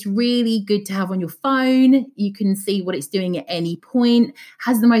phases. It's really good to have on your phone. You can see what it's doing at any point.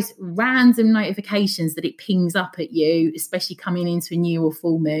 Has the most random notifications that it pings up at you, especially coming into a new or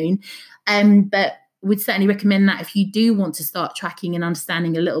full moon. But would certainly recommend that if you do want to start tracking and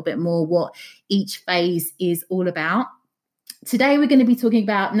understanding a little bit more what each phase is all about. Today we're going to be talking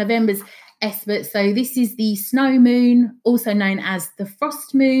about November's Esbert. So this is the snow moon, also known as the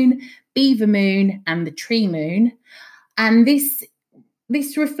frost moon, beaver moon, and the tree moon. And this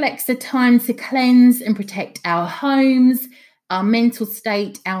reflects a time to cleanse and protect our homes, our mental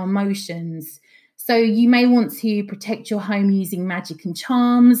state, our emotions. So you may want to protect your home using magic and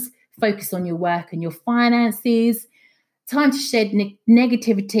charms, focus on your work and your finances, Time to shed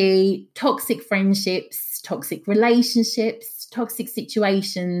negativity, toxic friendships, toxic relationships, toxic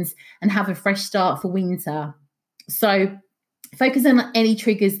situations, and have a fresh start for winter. So focus on any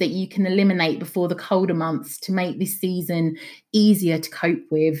triggers that you can eliminate before the colder months to make this season easier to cope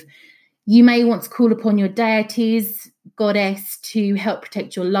with. You may want to call upon your deities, goddess, to help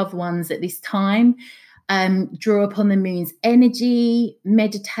protect your loved ones at this time. Draw upon the moon's energy,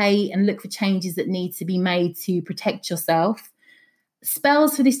 meditate, and look for changes that need to be made to protect yourself.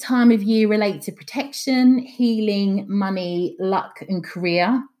 Spells for this time of year relate to protection, healing, money, luck, and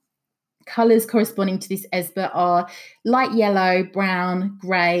career. Colours corresponding to this Esper are light yellow, brown,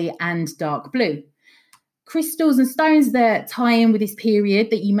 grey, and dark blue. Crystals and stones that tie in with this period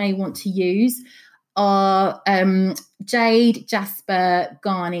that you may want to use are jade, jasper,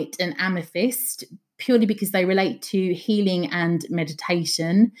 garnet, and amethyst, purely because they relate to healing and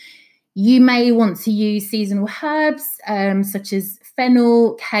meditation. You may want to use seasonal herbs such as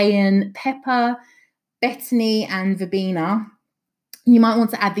fennel, cayenne, pepper, betony, and verbena. You might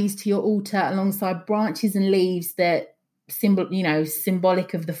want to add these to your altar alongside branches and leaves that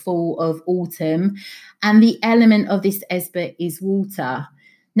symbolic of the fall of autumn. And the element of this Esper is water.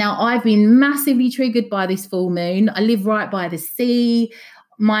 Now, I've been massively triggered by this full moon. I live right by the sea.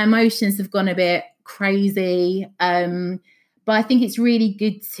 My emotions have gone a bit crazy. But I think it's really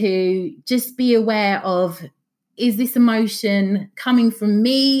good to just be aware of, is this emotion coming from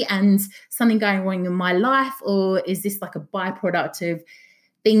me and something going wrong in my life, or is this like a byproduct of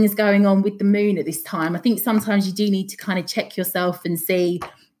things going on with the moon at this time? I think sometimes you do need to kind of check yourself and see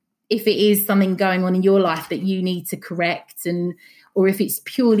if it is something going on in your life that you need to correct, or if it's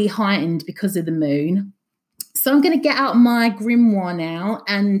purely heightened because of the moon. So I'm going to get out my grimoire now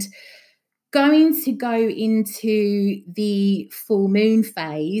and going to go into the full moon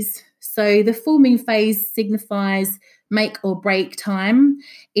phase. So the full moon phase signifies make or break time.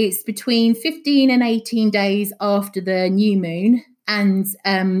 It's between 15 and 18 days after the new moon, and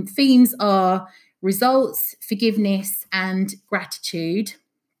themes are results, forgiveness, and gratitude.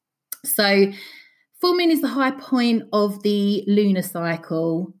 So full moon is the high point of the lunar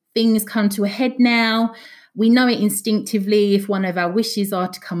cycle. Things come to a head now. We know it instinctively if one of our wishes are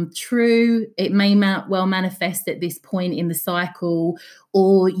to come true. It may well manifest at this point in the cycle,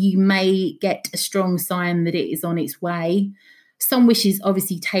 or you may get a strong sign that it is on its way. Some wishes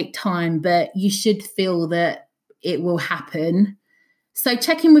obviously take time, but you should feel that it will happen. So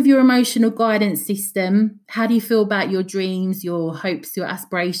check in with your emotional guidance system. How do you feel about your dreams, your hopes, your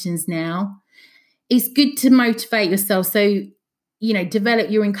aspirations now? It's good to motivate yourself. So,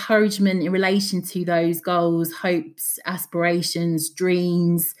 develop your encouragement in relation to those goals, hopes, aspirations,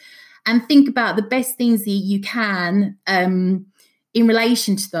 dreams, and think about the best things that you can in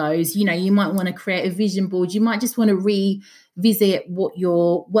relation to those. You might want to create a vision board. You might just want to revisit what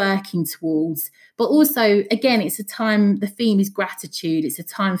you're working towards. But also, again, it's a time, the theme is gratitude. It's a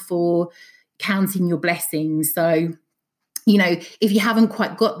time for counting your blessings. So, if you haven't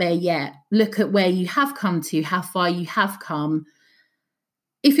quite got there yet, look at where you have come to, how far you have come.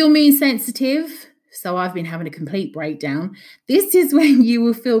 If you're moon sensitive, so I've been having a complete breakdown, this is when you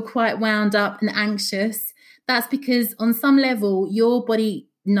will feel quite wound up and anxious. That's because on some level, your body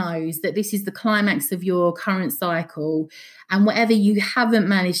knows that this is the climax of your current cycle, and whatever you haven't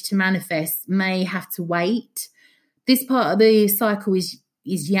managed to manifest may have to wait. This part of the cycle is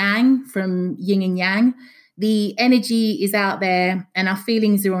yang, from yin and yang. The energy is out there and our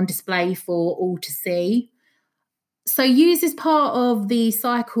feelings are on display for all to see. So use this part of the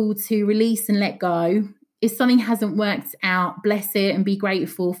cycle to release and let go. If something hasn't worked out, bless it and be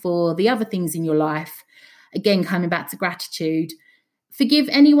grateful for the other things in your life. Again, coming back to gratitude. Forgive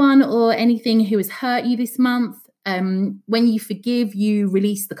anyone or anything who has hurt you this month. When you forgive, you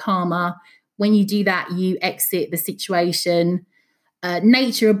release the karma. When you do that, you exit the situation.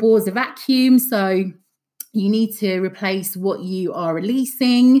 Nature abhors a vacuum, so you need to replace what you are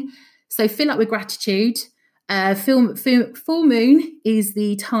releasing. So fill up with gratitude. Full moon is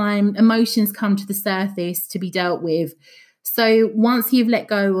the time emotions come to the surface to be dealt with. So once you've let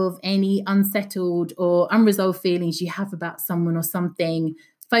go of any unsettled or unresolved feelings you have about someone or something,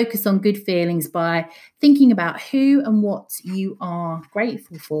 focus on good feelings by thinking about who and what you are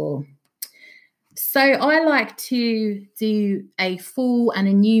grateful for. So I like to do a full and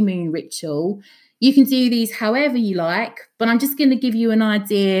a new moon ritual. You can do these however you like, but I'm just going to give you an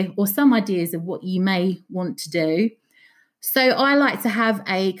idea or some ideas of what you may want to do. So I like to have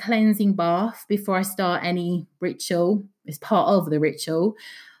a cleansing bath before I start any ritual. It's part of the ritual.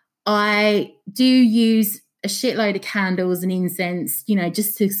 I do use a shitload of candles and incense,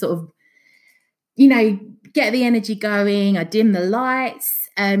 just to sort of get the energy going. I dim the lights.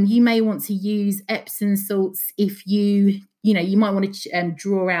 You may want to use Epsom salts if you might want to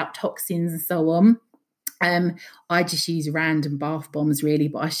draw out toxins and so on. I just use random bath bombs really,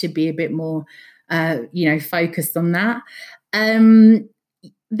 but I should be a bit more, focused on that.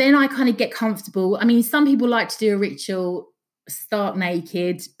 Then I kind of get comfortable. I mean, some people like to do a ritual start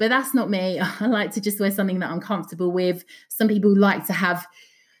naked, but that's not me. I like to just wear something that I'm comfortable with. Some people like to have,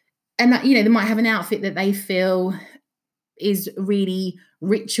 and they might have an outfit that they feel is really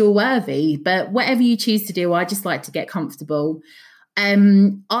ritual worthy, but whatever you choose to do, I just like to get comfortable.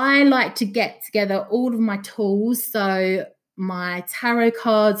 I like to get together all of my tools. So my tarot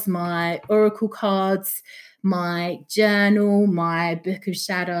cards, my oracle cards, my journal, my book of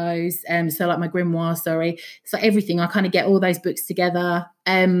shadows, so like my grimoire, so everything. I kind of get all those books together.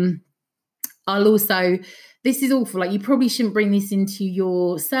 I'll also, this is awful, like you probably shouldn't bring this into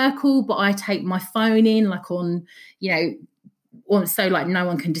your circle, but I take my phone in like on, so like no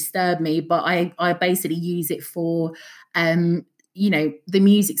one can disturb me, but I basically use it for the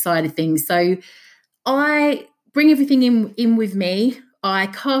music side of things. So I bring everything in with me. I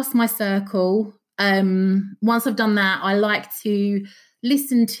cast my circle. Once I've done that, I like to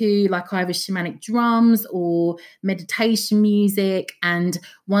listen to like either shamanic drums or meditation music. And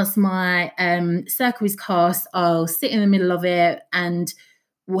once my circle is cast, I'll sit in the middle of it and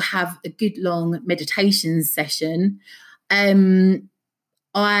we'll have a good long meditation session.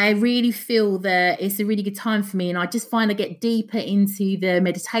 I really feel that it's a really good time for me, and I just find I get deeper into the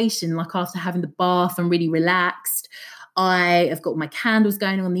meditation, like after having the bath, I'm really relaxed. I have got my candles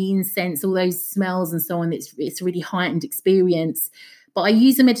going on, the incense, all those smells and so on. It's a really heightened experience. But I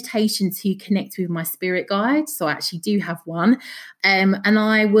use a meditation to connect with my spirit guide. So I actually do have one. And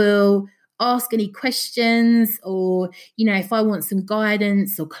I will ask any questions, or, if I want some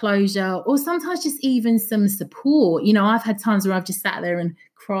guidance or closure, or sometimes just even some support. I've had times where I've just sat there and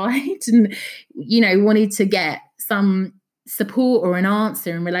cried and, wanted to get some support or an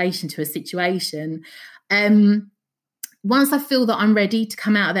answer in relation to a situation. Once I feel that I'm ready to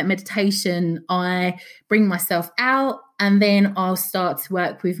come out of that meditation, I bring myself out, and then I'll start to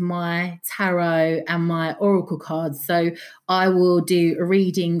work with my tarot and my oracle cards. So I will do a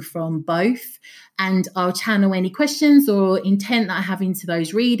reading from both, and I'll channel any questions or intent that I have into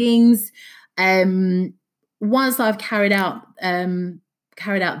those readings. Once I've carried out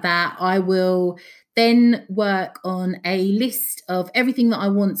that, I will then work on a list of everything that I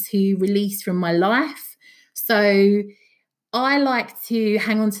want to release from my life. So I like to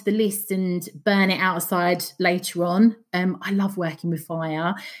hang on to the list and burn it outside later on. I love working with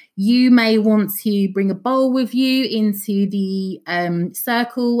fire. You may want to bring a bowl with you into the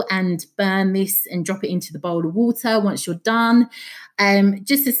circle and burn this and drop it into the bowl of water once you're done.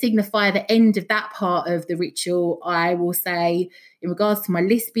 Just to signify the end of that part of the ritual, I will say, in regards to my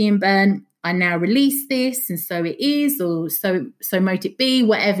list being burnt, I now release this, and so it is, or so mote it be,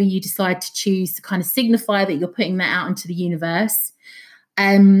 whatever you decide to choose to kind of signify that you're putting that out into the universe.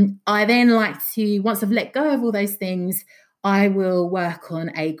 I then like to, once I've let go of all those things, I will work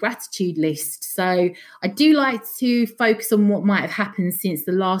on a gratitude list. So I do like to focus on what might have happened since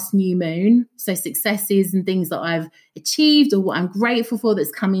the last new moon. So successes and things that I've achieved, or what I'm grateful for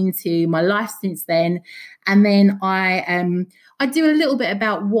that's come into my life since then. And then I do a little bit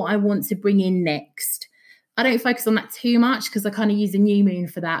about what I want to bring in next. I don't focus on that too much because I kind of use a new moon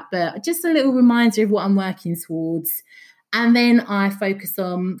for that, but just a little reminder of what I'm working towards. And then I focus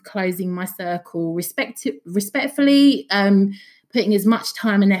on closing my circle respectfully, putting as much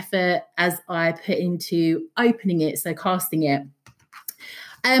time and effort as I put into opening it, so casting it.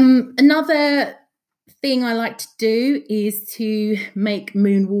 Another thing I like to do is to make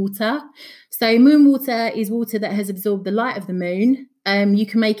moon water. So moon water is water that has absorbed the light of the moon. You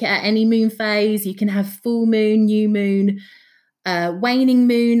can make it at any moon phase. You can have full moon, new moon, waning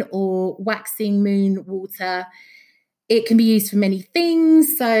moon, or waxing moon water. It can be used for many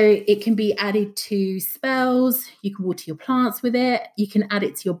things. So it can be added to spells. You can water your plants with it. You can add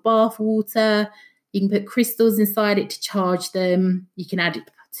it to your bath water. You can put crystals inside it to charge them. You can add it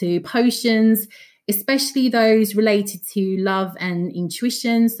to potions, especially those related to love and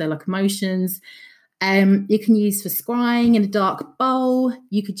intuition, so like emotions. You can use for scrying in a dark bowl.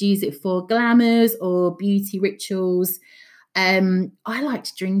 You could use it for glamours or beauty rituals. I like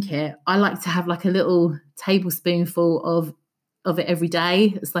to drink it. I like to have like a little tablespoonful of it every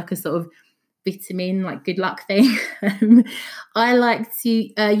day. It's like a sort of vitamin, like good luck thing. I like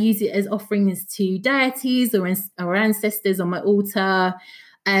to use it as offerings to deities or ancestors on my altar.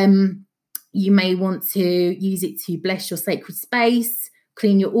 You may want to use it to bless your sacred space,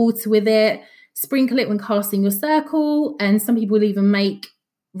 clean your altar with it. sprinkle it when casting your circle, and some people will even make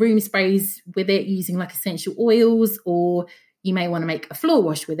room sprays with it using like essential oils, or you may want to make a floor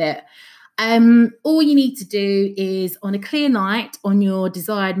wash with it. All you need to do is, on a clear night on your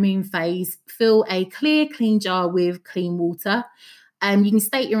desired moon phase, fill a clear, clean jar with clean water. You can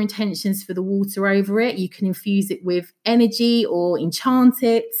state your intentions for the water over it. You can infuse it with energy or enchant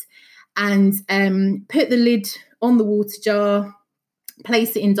it, and put the lid on the water jar.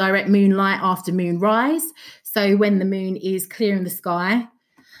 Place it in direct moonlight after moonrise, so when the moon is clear in the sky.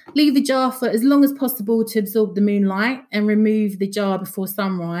 Leave the jar for as long as possible to absorb the moonlight, and remove the jar before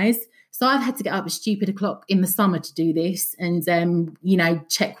sunrise. So I've had to get up at stupid o'clock in the summer to do this, and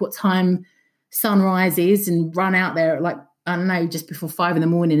check what time sunrise is and run out there at, like, I don't know, just before 5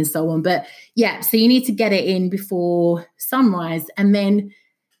 a.m. and so on. But yeah, so you need to get it in before sunrise, and then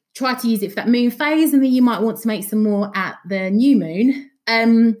try to use it for that moon phase, and then you might want to make some more at the new moon.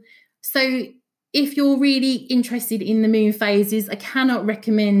 So if you're really interested in the moon phases, I cannot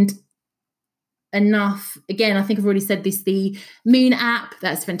recommend enough. Again, I think I've already said this, the Moon app,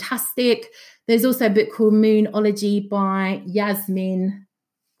 that's fantastic. There's also a book called Moonology by Yasmin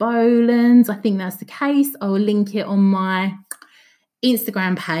Boland. I think that's the case. I will link it on my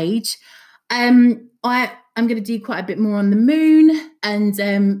Instagram page. I'm going to do quite a bit more on the moon,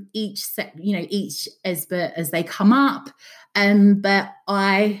 and each Esbit as they come up. But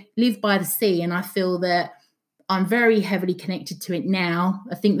I live by the sea, and I feel that I'm very heavily connected to it now.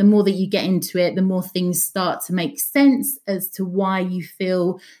 I think the more that you get into it, the more things start to make sense as to why you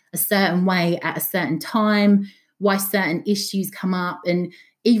feel a certain way at a certain time, why certain issues come up. And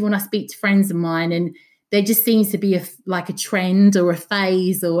even when I speak to friends of mine, and there just seems to be a trend or a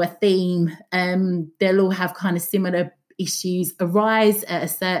phase or a theme, they'll all have kind of similar issues arise at a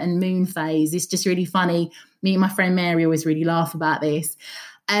certain moon phase. It's just really funny. Me and my friend Mary always really laugh about this.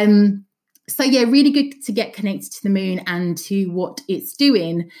 So yeah, really good to get connected to the moon and to what it's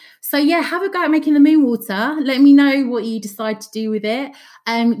doing. So yeah, have a go at making the moon water. Let me know what you decide to do with it.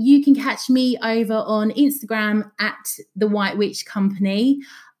 You can catch me over on Instagram at The White Witch Company.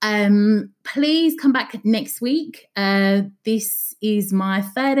 Please come back next week. This is my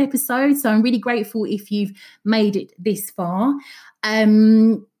 3rd episode, so I'm really grateful if you've made it this far.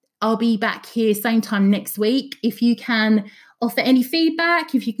 I'll be back here same time next week. If you can offer any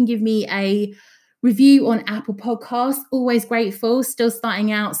feedback, if you can give me a review on Apple Podcasts, always grateful, still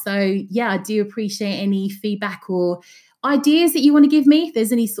starting out. So yeah, I do appreciate any feedback or ideas that you want to give me. If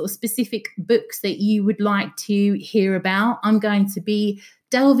there's any sort of specific books that you would like to hear about, I'm going to be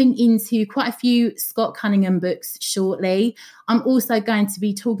delving into quite a few Scott Cunningham books shortly. I'm also going to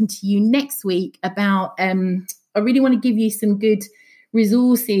be talking to you next week about, I really want to give you some good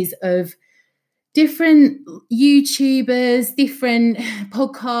resources of different YouTubers, different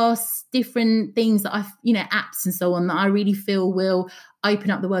podcasts, different things that apps and so on that I really feel will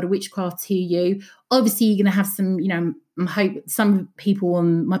open up the world of witchcraft to you. Obviously, you're going to have some, I hope some people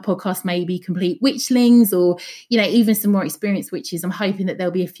on my podcast may be complete witchlings or, even some more experienced witches. I'm hoping that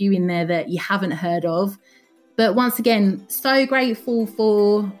there'll be a few in there that you haven't heard of. But once again, so grateful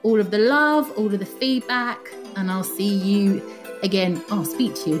for all of the love, all of the feedback, and I'll see you again. I'll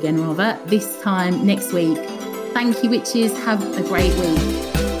speak to you again, rather, this time next week. Thank you, witches. Have a great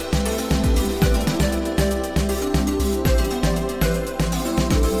week.